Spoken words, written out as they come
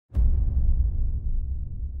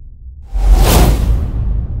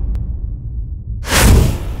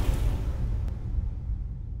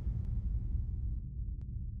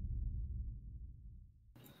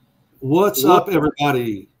What's up,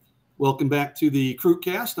 everybody? Welcome back to the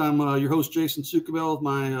CruitCast. I'm your host, Jason Sukabel, with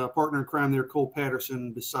my partner in crime there, Cole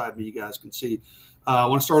Patterson, beside me. You guys can see. I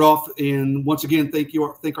want to start off and once again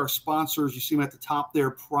thank our sponsors. You see them at the top there,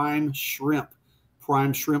 Prime Shrimp,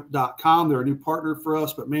 primeshrimp.com. They're a new partner for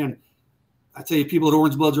us, but man, I tell you, people at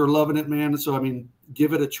Orange Bloods are loving it, man. So, I mean,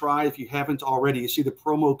 give it a try if you haven't already. You see the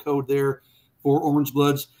promo code there for Orange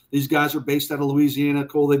Bloods. These guys are based out of Louisiana,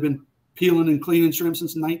 Cole. They've been peeling and cleaning shrimp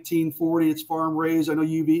since 1940. It's farm raised. I know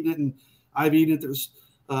you've eaten it and I've eaten it. There's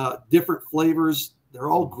different flavors. They're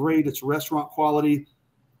all great. It's restaurant quality.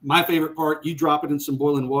 My favorite part, you drop it in some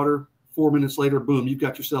boiling water. 4 minutes later, boom, you've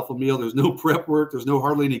got yourself a meal. There's no prep work. There's no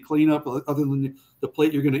hardly any cleanup other than the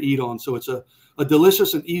plate you're going to eat on. So it's a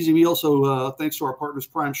delicious and easy meal. So thanks to our partners,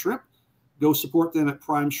 Prime Shrimp. Go support them at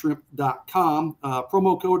primeshrimp.com.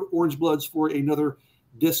 Promo code Orange Bloods for another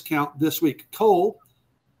discount this week. Cole,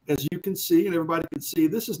 as you can see, and everybody can see,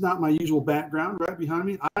 this is not my usual background right behind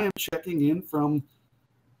me. I am checking in from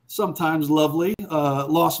sometimes lovely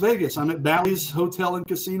Las Vegas. I'm at Bally's Hotel and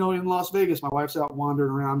Casino in Las Vegas. My wife's out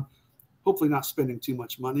wandering around, hopefully not spending too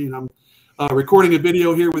much money. And I'm recording a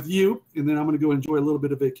video here with you, and then I'm going to go enjoy a little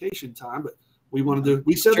bit of vacation time. But we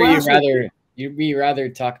said sure last week, you'd rather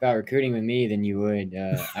talk about recruiting with me than you would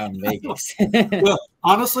out in Vegas. Well,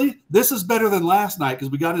 honestly, this is better than last night because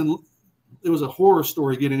we got in. It was a horror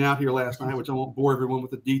story getting out here last night, which I won't bore everyone with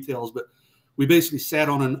the details, but we basically sat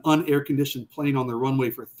on an unair conditioned plane on the runway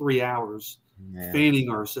for 3 hours, fanning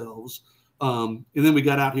ourselves. And then we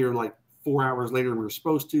got out here like 4 hours later than we were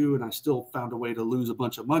supposed to, and I still found a way to lose a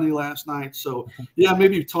bunch of money last night. So yeah,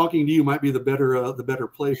 maybe talking to you might be the better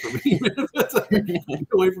play for me. Get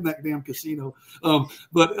away from that damn casino.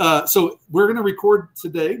 So we're going to record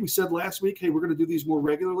today. We said last week, hey, we're going to do these more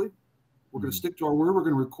regularly. We're going to stick to our word. We're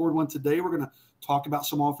going to record one today. We're going to talk about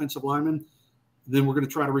some offensive linemen. Then we're going to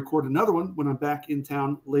try to record another one when I'm back in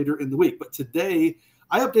town later in the week. But today,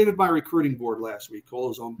 I updated my recruiting board last week. Cole, it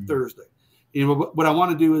was on Thursday. And what I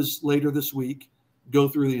want to do is later this week go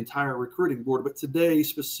through the entire recruiting board. But today,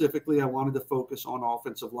 specifically, I wanted to focus on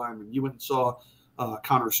offensive linemen. You went and saw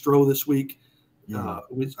Connor Stroh this week. I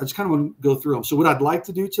just kind of want to go through them. So what I'd like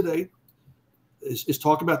to do today is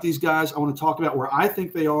talk about these guys. I want to talk about where I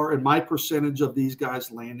think they are and my percentage of these guys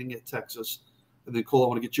landing at Texas. And then, Cole, I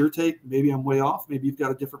want to get your take. Maybe I'm way off. Maybe you've got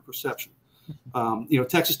a different perception.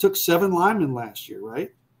 Texas took 7 linemen last year,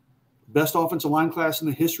 right? Best offensive line class in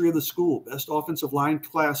the history of the school. Best offensive line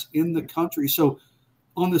class in the country. So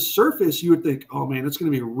on the surface, you would think, oh, man, it's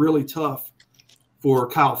going to be really tough for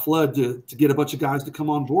Kyle Flood to get a bunch of guys to come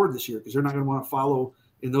on board this year because they're not going to want to follow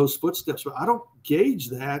in those footsteps. But I don't gauge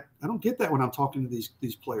that. I don't get that when I'm talking to these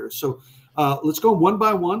players. So let's go one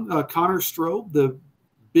by one. Connor Stroh, the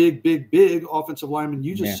big offensive lineman.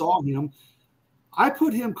 You just saw him. I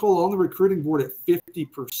put him, Cole, on the recruiting board at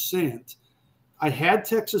 50%. I had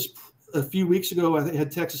Texas a few weeks ago. I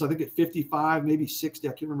had Texas, I think, at 55, maybe 60.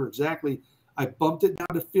 I can't remember exactly. I bumped it down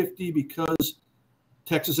to 50 because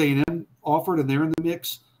Texas A&M offered, and they're in the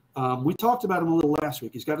mix. We talked about him a little last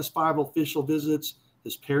week. He's got his 5 official visits.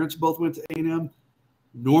 His parents both went to A&M.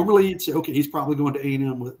 Normally, you'd say, okay, he's probably going to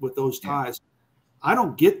A&M with those ties. I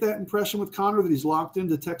don't get that impression with Connor that he's locked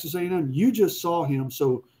into Texas A&M. You just saw him,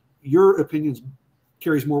 so your opinion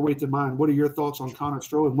carries more weight than mine. What are your thoughts on Connor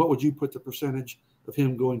Stroh, and what would you put the percentage of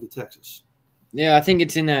him going to Texas? Yeah, I think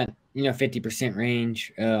it's in that 50%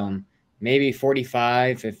 range, maybe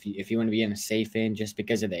 45 if you want to be in a safe end, just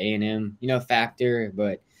because of the A&M factor.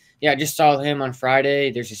 But yeah, I just saw him on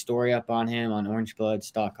Friday. There's a story up on him on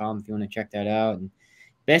orangebloods.com if you want to check that out. And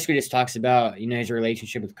basically just talks about, his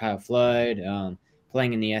relationship with Kyle Flood,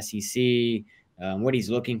 playing in the SEC, what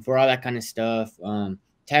he's looking for, all that kind of stuff.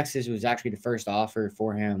 Texas was actually the first offer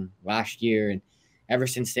for him last year. And ever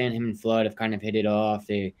since then, him and Flood have kind of hit it off.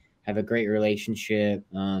 They have a great relationship.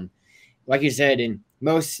 Like you said, in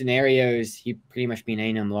most scenarios, he'd pretty much be an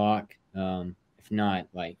A&M lock. If not,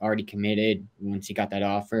 like, already committed once he got that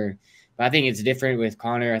offer. But I think it's different with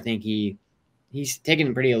Connor. I think he's taken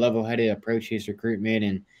a pretty level-headed approach to his recruitment,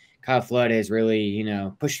 and Kyle Flood has really,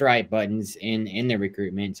 pushed the right buttons in their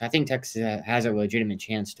recruitment. So I think Texas has a legitimate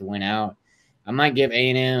chance to win out. I might give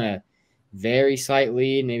A&M a very slight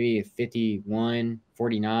lead, maybe a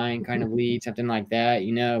 51-49 kind of lead, something like that,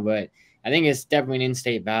 But I think it's definitely an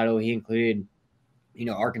in-state battle. He included,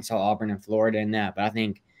 Arkansas, Auburn, and Florida in that. But I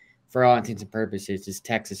think for all intents and purposes, it's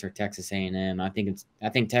Texas or Texas A&M. I think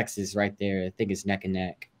Texas is right there. I think it's neck and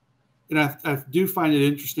neck. And I do find it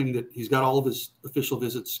interesting that he's got all of his official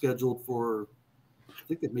visits scheduled for, I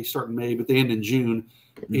think they may start in May, but they end in June.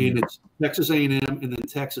 And it's Texas A&M and then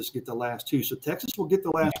Texas get the last 2. So Texas will get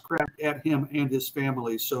the last crack at him and his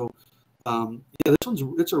family. So Yeah,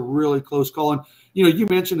 it's a really close call. And, you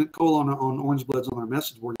mentioned it, Cole, on Orange Bloods on our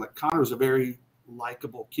message board, like Connor's a very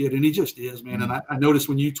likable kid, and he just is, man. And I noticed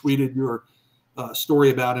when you tweeted your story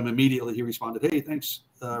about him, immediately he responded, "Hey, thanks,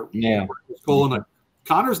 Cole." And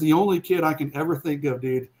Connor's the only kid I can ever think of,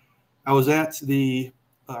 dude. I was at the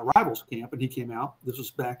Rivals camp, and he came out. This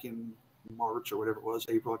was back in March or whatever it was,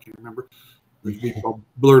 April, I can't remember. The weeks all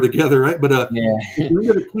blur together, right? But at the end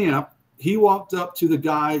of the camp, he walked up to the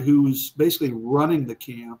guy who's basically running the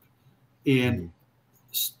camp and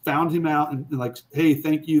found him out and like, "Hey,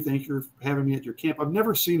 thank you for having me at your camp." I've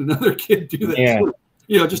never seen another kid do that.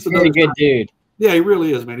 Yeah. Just another good dude. Yeah, he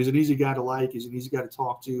really is, man. He's an easy guy to like. He's an easy guy to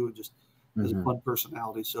talk to, and just has a fun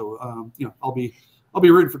personality. So, I'll be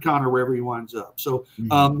rooting for Connor wherever he winds up. So,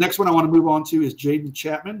 next one I want to move on to is Jaden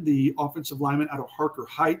Chapman, the offensive lineman out of Harker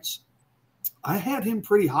Heights. I had him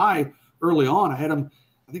pretty high early on. I had him,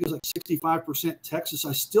 I think it was like 65% Texas.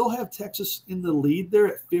 I still have Texas in the lead there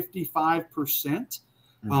at 55%.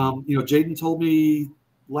 Jaden told me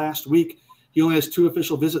last week he only has 2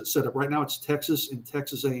 official visits set up. Right now it's Texas and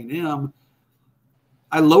Texas A&M.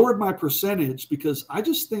 I lowered my percentage because I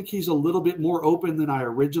just think he's a little bit more open than I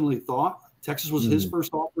originally thought. Texas was his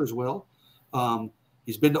first offer as well.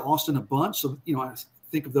 He's been to Austin a bunch. So, I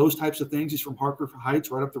think of those types of things. He's from Harker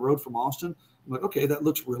Heights, right up the road from Austin. I'm like, okay, that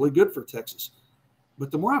looks really good for Texas.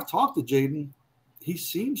 But the more I've talked to Jaden, he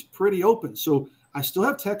seems pretty open. So I still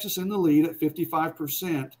have Texas in the lead at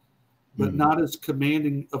 55%, but not as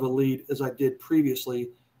commanding of a lead as I did previously.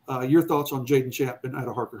 Your thoughts on Jaden Chapman out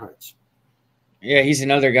of Harker Heights? Yeah, he's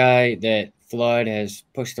another guy that Flood has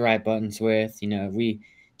pushed the right buttons with. We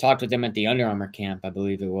talked with him at the Under Armour camp, I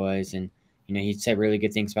believe it was, and he said really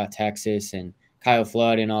good things about Texas and Kyle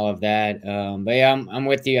Flood and all of that. But yeah, I'm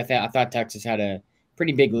with you. I thought Texas had a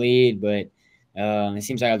pretty big lead, but it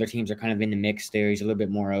seems like other teams are kind of in the mix there. He's a little bit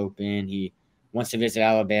more open. He wants to visit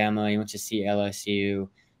Alabama. He wants to see LSU,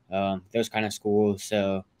 those kind of schools.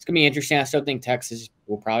 So it's going to be interesting. I still think Texas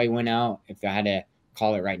will probably win out if I had to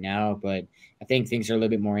call it right now, but I think things are a little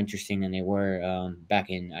bit more interesting than they were back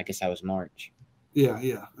in, I guess that was March.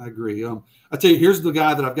 Yeah, I agree. I tell you, here's the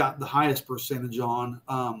guy that I've got the highest percentage on,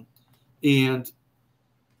 and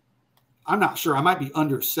I'm not sure. I might be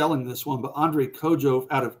underselling this one, but Andre Kojo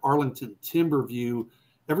out of Arlington Timberview.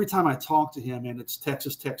 Every time I talk to him, and it's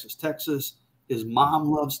Texas, Texas, Texas. His mom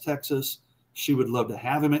loves Texas. She would love to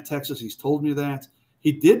have him at Texas. He's told me that.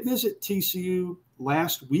 He did visit TCU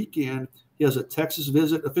last weekend. He has a Texas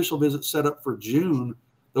official visit set up for June.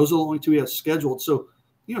 Those are the only 2 he has scheduled. So,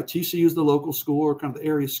 TCU is the local school or kind of the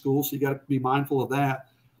area school, so you got to be mindful of that.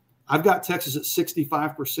 I've got Texas at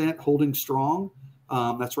 65%, holding strong.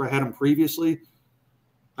 That's where I had him previously.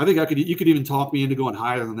 I think you could even talk me into going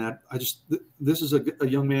higher than that. This is a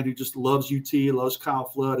young man who just loves UT, loves Kyle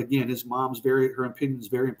Flood. Again, his mom's her opinion is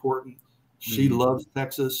very important. She loves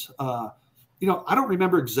Texas. I don't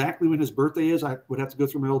remember exactly when his birthday is. I would have to go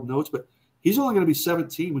through my old notes, but he's only going to be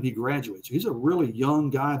 17 when he graduates. He's a really young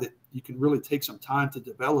guy that you can really take some time to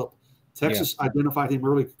develop. Texas identified him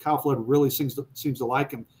early. Kyle Flood really seems to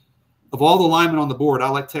like him. Of all the linemen on the board, I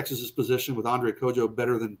like Texas's position with Andre Kojo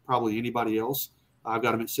better than probably anybody else. I've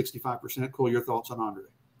got him at 65%. Cole, your thoughts on Andre?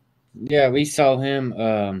 Yeah, we saw him.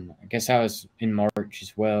 I guess I was in March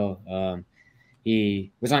as well.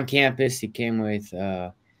 He was on campus. He came with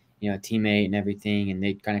a teammate and everything, and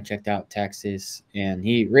they kind of checked out Texas, and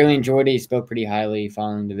he really enjoyed it. He spoke pretty highly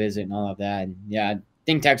following the visit and all of that. And yeah, I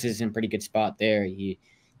think Texas is in a pretty good spot there.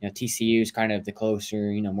 TCU is kind of the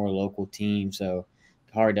closer, more local team, so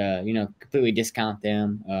hard to completely discount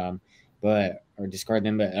them, or discard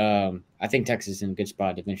them. But I think Texas is in a good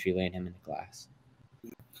spot to eventually land him in the class.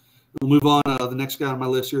 We'll move on. The next guy on my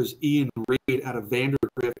list here is Ian Reed out of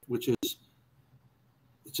Vandergrift, which is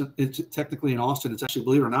it's technically in Austin. It's actually,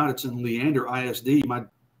 believe it or not, it's in Leander ISD. My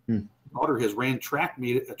daughter has ran track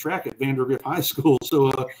at Vandergrift High School, so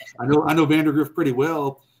I know Vandergrift pretty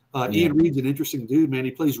well. Ian Reed's an interesting dude, man.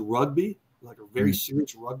 He plays rugby, like a very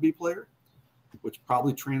serious rugby player, which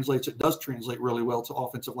probably does translate really well to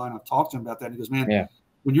offensive line. I've talked to him about that. He goes, man,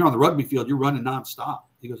 when you're on the rugby field, you're running nonstop.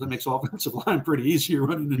 He goes, that makes offensive line pretty easy. You're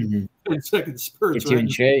running in 10-second spurts. Gets you in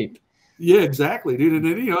shape. Yeah, exactly, dude. And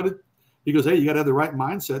then, he goes, hey, you got to have the right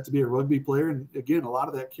mindset to be a rugby player. And again, a lot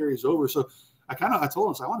of that carries over. So I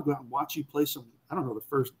told him, I want to go out and watch you play some, I don't know the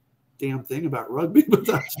first damn thing about rugby, but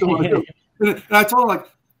I still want to go. And I told him, like,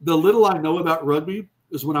 the little I know about rugby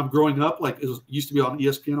is when I'm growing up, like it used to be on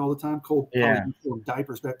ESPN all the time. Cole probably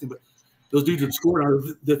diapers back then, but those dudes would score,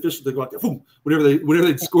 and the officials, they go like, boom, whenever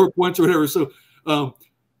they'd score points or whatever. So,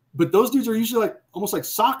 but those dudes are usually like almost like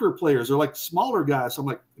soccer players or like smaller guys. So I'm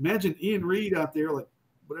like, imagine Ian Reed out there, like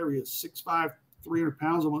whatever he is, 6'5", 300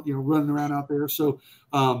 pounds, running around out there. So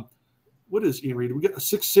what is Ian Reed? We got a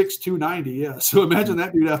 6'6", 290. Yeah. So imagine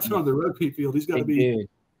that dude out there on the rugby field. He's got to be,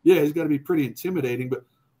 he's got to be pretty intimidating. But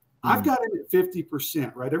I've got him at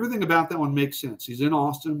 50%, right? Everything about that one makes sense. He's in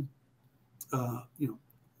Austin,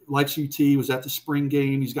 likes UT, was at the spring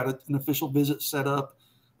game. He's got an official visit set up.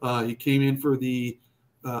 He came in for the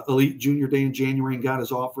Elite Junior Day in January and got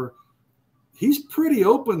his offer. He's pretty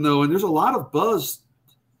open, though, and there's a lot of buzz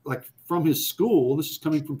like from his school. This is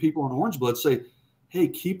coming from people on Orange Blood say, hey,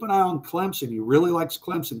 keep an eye on Clemson. He really likes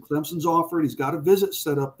Clemson. Clemson's offered. He's got a visit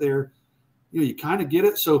set up there. You kind of get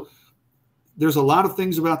it. So there's a lot of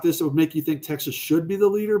things about this that would make you think Texas should be the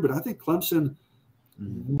leader, but I think Clemson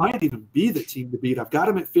might even be the team to beat. I've got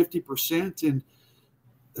him at 50%, and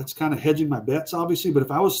that's kind of hedging my bets, obviously. But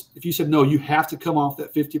if you said, no, you have to come off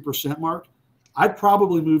that 50% mark, I'd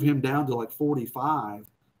probably move him down to like 45.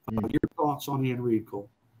 Your thoughts on Ian Reed, Cole?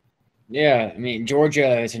 Yeah, I mean,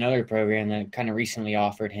 Georgia is another program that kind of recently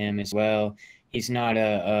offered him as well. He's not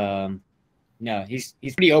he's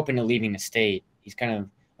pretty open to leaving the state. He's kind of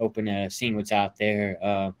open to seeing what's out there.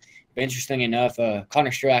 But interesting enough,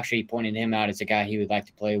 Connor Stroh actually pointed him out as a guy he would like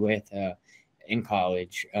to play with in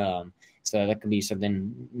college. So that could be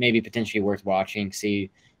something maybe potentially worth watching,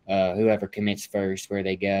 see whoever commits first, where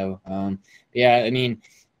they go. Yeah, I mean,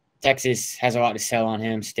 Texas has a lot to sell on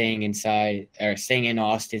him staying in Austin, staying in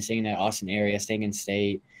that Austin area, staying in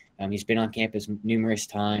state. He's been on campus numerous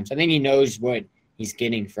times. I think he knows what he's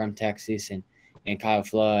getting from Texas and Kyle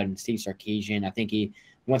Flood and Steve Sarkisian. I think he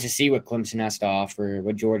wants to see what Clemson has to offer,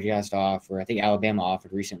 what Georgia has to offer. I think Alabama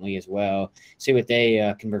offered recently as well. See what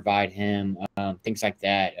they can provide him, things like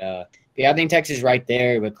that. Yeah, I think Texas is right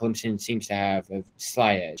there, but Clemson seems to have a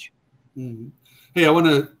slight edge. Mm-hmm. Hey, I want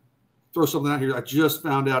to throw something out here. I just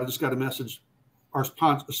found out. I just got a message. Our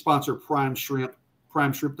sponsor, Prime Shrimp,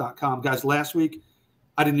 primeshrimp.com. Guys, last week,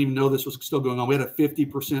 I didn't even know this was still going on. We had a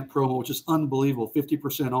 50% promo, which is unbelievable,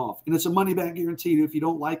 50% off. And it's a money-back guarantee. If you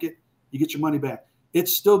don't like it, you get your money back.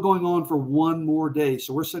 It's still going on for one more day.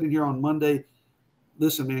 So we're sitting here on Monday.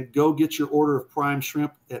 Listen, man, go get your order of Prime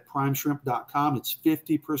Shrimp at primeshrimp.com. It's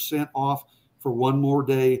 50% off for one more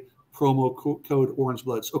day. Promo code Orange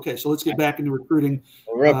Bloods. Okay, so let's get back into recruiting.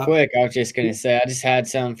 Well, real quick, I was just going to say, I just had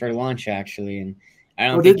some for lunch, actually, and I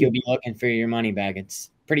don't think you'll be looking for your money back.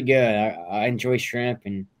 It's pretty good. I enjoy shrimp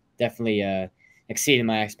and definitely exceeded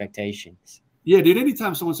my expectations. Yeah, dude,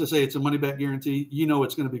 anytime someone says, hey, it's a money-back guarantee, you know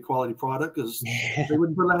it's going to be quality product because they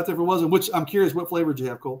wouldn't put it out there if it wasn't. Which I'm curious, what flavor did you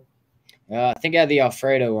have, Cole? I think I had the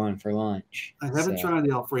Alfredo one for lunch. I haven't tried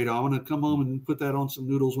the Alfredo. I want to come home and put that on some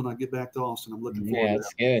noodles when I get back to Austin. I'm looking forward to that. Yeah,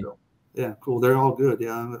 it's good. So, yeah, cool. They're all good.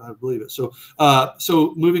 Yeah, I believe it. So,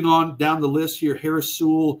 so moving on down the list here, Harris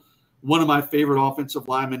Sewell, one of my favorite offensive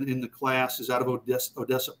linemen in the class, is out of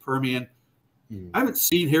Odessa Permian. I haven't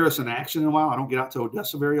seen Harris in action in a while. I don't get out to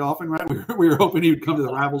Odessa very often, right? We were hoping he would come to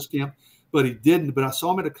the Rivals camp, but he didn't. But I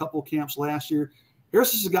saw him at a couple camps last year.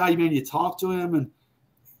 Harris is a guy, man, you talk to him, and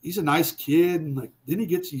he's a nice kid. And like then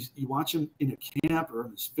you watch him in a camp or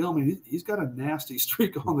in his film, and he's got a nasty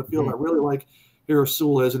streak on the field. I really like Harris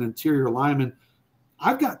Sewell as an interior lineman.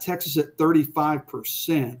 I've got Texas at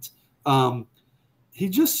 35%. He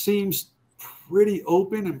just seems pretty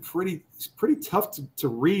open and pretty tough to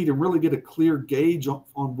read and really get a clear gauge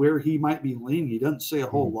on where he might be leaning. He doesn't say a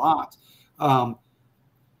whole lot.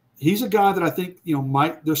 He's a guy that I think,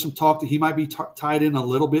 there's some talk that he might be tied in a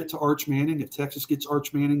little bit to Arch Manning. If Texas gets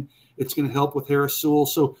Arch Manning, it's going to help with Harris Sewell.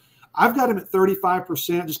 So I've got him at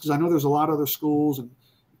 35% just because I know there's a lot of other schools, and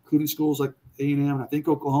including schools like A&M and I think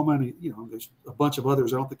Oklahoma, and there's a bunch of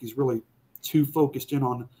others. I don't think he's really too focused in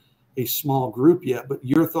on a small group yet. But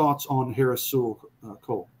your thoughts on Harris Sewell,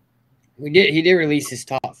 Cole? He did release his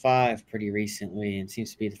top 5 pretty recently, and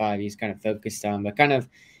seems to be the 5 he's kind of focused on. But kind of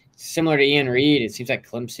similar to Ian Reed, it seems like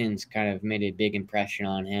Clemson's kind of made a big impression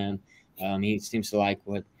on him. He seems to like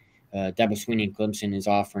what Dabo Swinney and Clemson is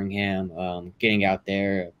offering him, getting out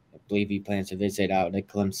there. I believe he plans to visit out at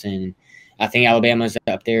Clemson. I think Alabama's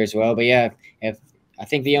up there as well. But yeah, I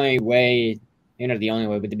think the only way, not the only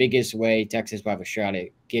way, but the biggest way Texas will have a shot at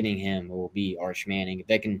getting him will be Arch Manning. If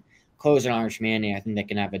they can close on Arch Manning, I think they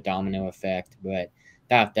can have a domino effect. But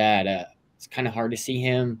without that, it's kind of hard to see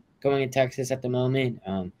him going to Texas at the moment.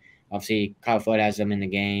 Obviously, Kyle Flood has them in the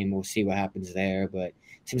game. We'll see what happens there. But it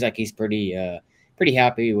seems like he's pretty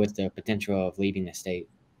happy with the potential of leaving the state.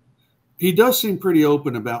 He does seem pretty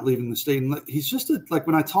open about leaving the state. And he's just like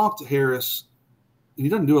when I talk to Harris, and he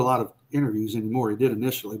doesn't do a lot of interviews anymore. He did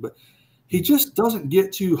initially, but he just doesn't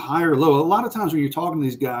get too high or low. A lot of times when you're talking to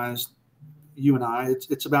these guys, you and I,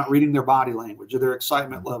 it's about reading their body language or their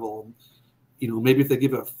excitement level. maybe if they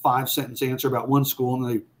give a 5-sentence answer about one school and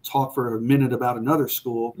they talk for a minute about another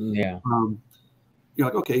school, Yeah. You're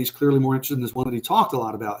like, okay, he's clearly more interested in this one that he talked a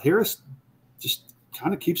lot about. Harris just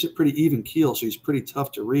kind of keeps it pretty even keel, so he's pretty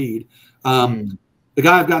tough to read. The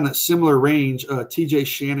guy I've got in that similar range, TJ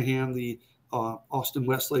Shanahan, the Austin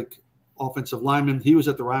Westlake offensive lineman, he was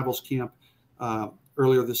at the Rivals camp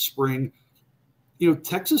earlier this spring.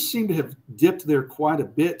 Texas seemed to have dipped there quite a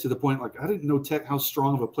bit to the point, like, I didn't know how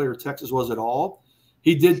strong of a player Texas was at all.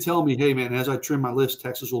 He did tell me, hey, man, as I trim my list,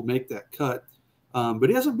 Texas will make that cut. But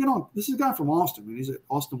he hasn't been on – this is a guy from Austin. I mean, he's at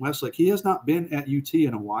Austin Westlake. He has not been at UT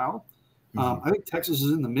in a while. I think Texas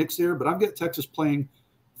is in the mix there, but I've got Texas playing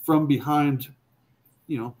from behind,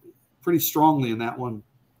 pretty strongly in that one.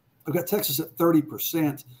 I've got Texas at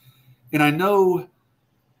 30%. And I know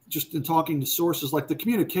just in talking to sources, like the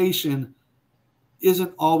communication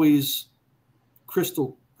isn't always I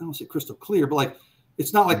don't say crystal clear, but like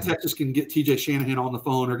it's not like Texas can get TJ Shanahan on the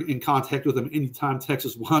phone or in contact with him anytime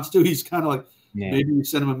Texas wants to. He's kind of like, maybe you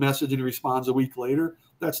send him a message and he responds a week later.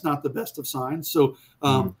 That's not the best of signs. So,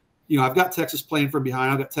 I've got Texas playing from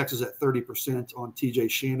behind. I've got Texas at 30% on TJ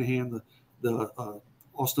Shanahan, the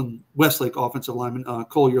Austin Westlake offensive lineman.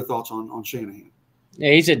 Cole, your thoughts on Shanahan?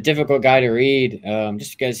 Yeah, he's a difficult guy to read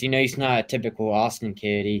just because, he's not a typical Austin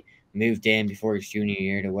kid. He moved in before his junior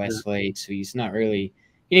year to Westlake, so he's not really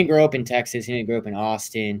 – he didn't grow up in Texas. He didn't grow up in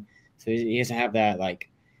Austin, so he doesn't have that,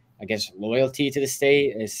 loyalty to the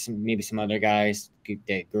state as maybe some other guys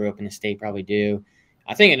that grew up in the state probably do.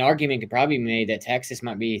 I think an argument could probably be made that Texas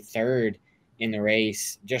might be third in the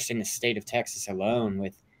race just in the state of Texas alone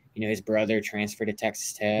with, his brother transferred to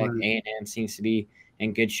Texas Tech. Right. A&M seems to be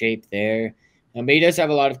in good shape there. But he does have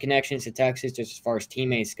a lot of connections to Texas just as far as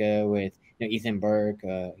teammates go with, Ethan Burke.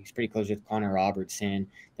 He's pretty close with Connor Robertson,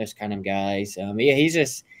 those kind of guys. But yeah,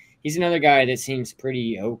 he's another guy that seems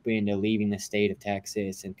pretty open to leaving the state of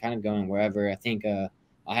Texas and kind of going wherever. I think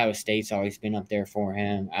Ohio State's always been up there for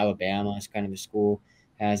him. Alabama is kind of a school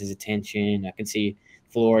has his attention. I can see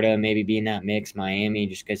Florida maybe being that mix. Miami,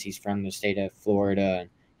 just because he's from the state of Florida.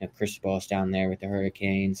 And Chris Paul's down there with the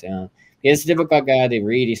Hurricanes. He's a difficult guy to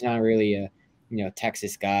read. He's not really a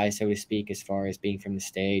Texas guy, so to speak, as far as being from the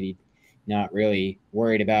state. He's not really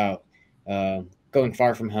worried about going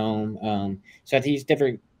far from home. So I think he's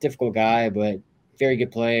a difficult guy, but very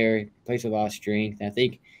good player. Plays with a lot of strength. And I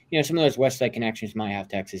think, some of those Westlake connections might have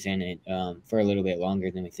Texas in it for a little bit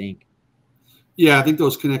longer than we think. Yeah, I think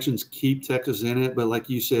those connections keep Texas in it. But like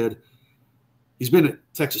you said, he's been at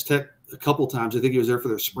Texas Tech a couple times. I think he was there for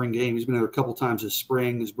their spring game. He's been there a couple times this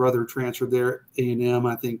spring. His brother transferred there at A&M.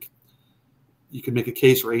 I think you can make a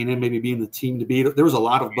case for A&M maybe being the team to beat. There was a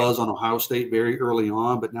lot of buzz on Ohio State very early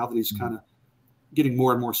on, but now that he's kind of getting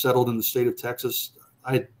more and more settled in the state of Texas,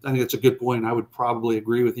 I think that's a good point. I would probably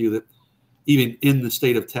agree with you that even in the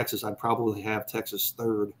state of Texas, I'd probably have Texas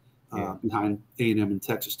third behind A&M and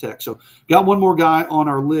Texas Tech. So got one more guy on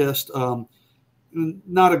our list.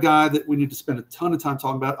 Not a guy that we need to spend a ton of time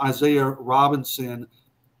talking about, Isaiah Robinson.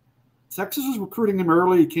 Texas was recruiting him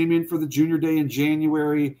early. He came in for the junior day in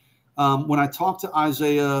January. When I talked to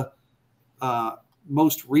Isaiah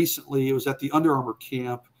most recently, it was at the Under Armour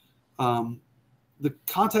camp. The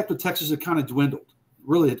contact with Texas had kind of dwindled,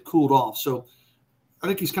 really had cooled off. So I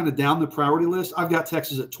think he's kind of down the priority list. I've got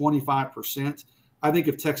Texas at 25%. I think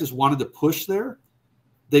if Texas wanted to push there,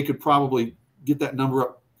 they could probably get that number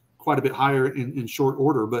up quite a bit higher in short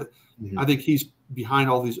order. But I think he's behind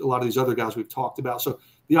a lot of these other guys we've talked about. So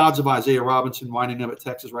the odds of Isaiah Robinson winding up at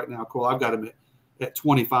Texas right now, Cole, I've got him at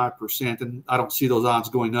 25%, and I don't see those odds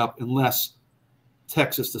going up unless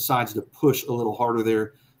Texas decides to push a little harder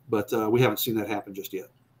there. But we haven't seen that happen just yet.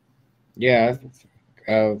 Yeah,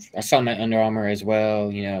 I saw him at Under Armour as well.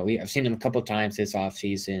 I've seen him a couple of times this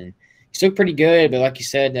offseason. He's looked pretty good, but like you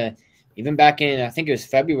said, even back in, I think it was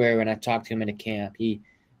February when I talked to him at a camp, he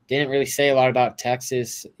didn't really say a lot about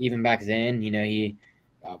Texas even back then. He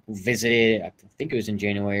visited, I think it was in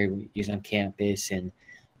January, he was on campus, and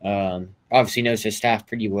obviously knows his staff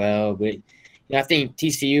pretty well. But I think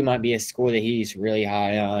TCU might be a school that he's really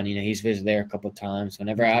high on. He's visited there a couple of times.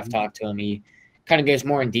 Whenever I've talked to him, he kind of goes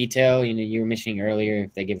more in detail. You were mentioning earlier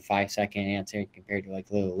if they give a 5-second answer compared to a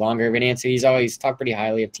little longer of an answer. He's always talked pretty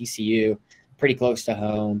highly of TCU, pretty close to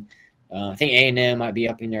home. I think A&M might be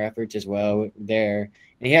upping their efforts as well there.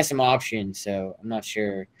 And he has some options, so I'm not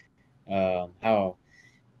sure how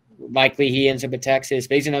likely he ends up at Texas.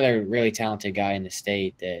 But he's another really talented guy in the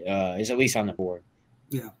state that is at least on the board.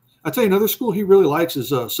 Yeah. I'll tell you another school he really likes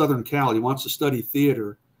is Southern Cal. He wants to study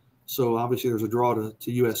theater. So obviously there's a draw to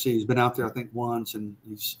USC. He's been out there, I think, once, and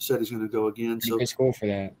he said he's going to go again. So good school for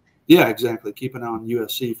that. Yeah, exactly. Keep an eye on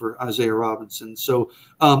USC for Isaiah Robinson. So,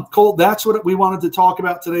 Cole, that's what we wanted to talk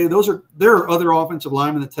about today. There are other offensive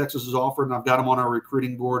linemen that Texas has offered, and I've got them on our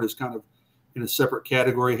recruiting board as kind of in a separate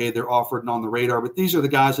category. Hey, they're offered and on the radar, but these are the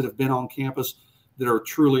guys that have been on campus that are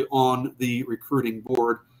truly on the recruiting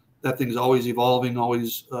board. That thing's always evolving,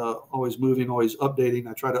 always moving, always updating.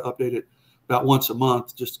 I try to update it about once a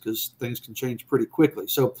month just because things can change pretty quickly.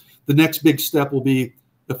 So the next big step will be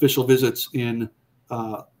official visits in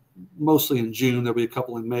mostly in June. There'll be a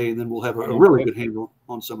couple in May, and then we'll have a really good handle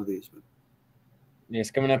on some of these. But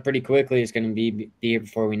it's coming up pretty quickly. It's going to be here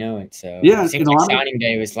before we know it. So yeah, it seems like signing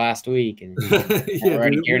day was last week, and we're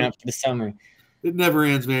already gearing up for the summer. It never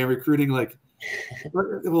ends, man. Recruiting, like,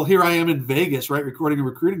 well, here I am in Vegas, right, recording a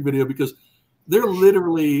recruiting video because there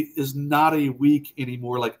literally is not a week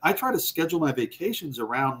anymore. Like, I try to schedule my vacations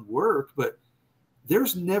around work, but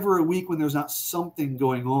there's never a week when there's not something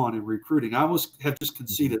going on in recruiting. I almost have just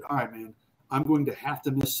conceded, all right, man, I'm going to have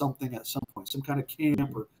to miss something at some point, some kind of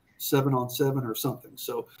camp or 7-on-7 or something.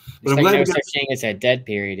 So, but it's I'm like glad no such thing as a dead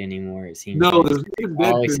period anymore. It seems. No, like there's even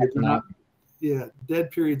dead periods. Yeah,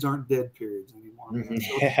 dead periods aren't dead periods anymore.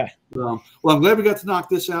 So, well, I'm glad we got to knock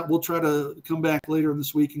this out. We'll try to come back later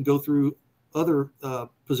this week and go through other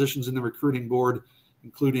positions in the recruiting board,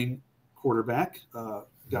 including quarterback.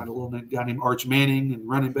 Got a little guy named Arch Manning and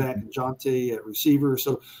running back and Jonte at receiver.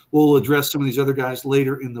 So we'll address some of these other guys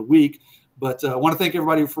later in the week. But I want to thank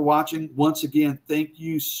everybody for watching. Once again, thank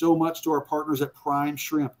you so much to our partners at Prime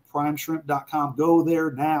Shrimp, primeshrimp.com. Go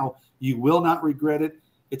there now. You will not regret it.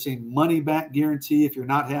 It's a money-back guarantee if you're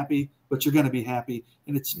not happy, but you're going to be happy.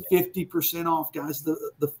 And it's 50% off, guys.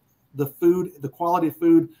 The food, the quality of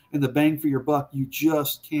food, and the bang for your buck, you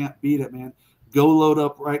just can't beat it, man. Go load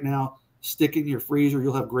up right now. Stick in your freezer.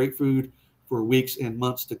 You'll have great food for weeks and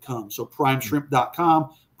months to come. So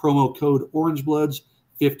primeshrimp.com, promo code OrangeBloods,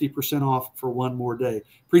 50% off for one more day.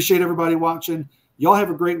 Appreciate everybody watching. Y'all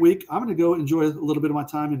have a great week. I'm going to go enjoy a little bit of my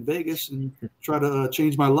time in Vegas and try to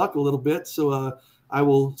change my luck a little bit. So I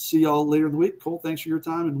will see y'all later in the week. Cole, thanks for your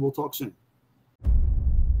time, and we'll talk soon.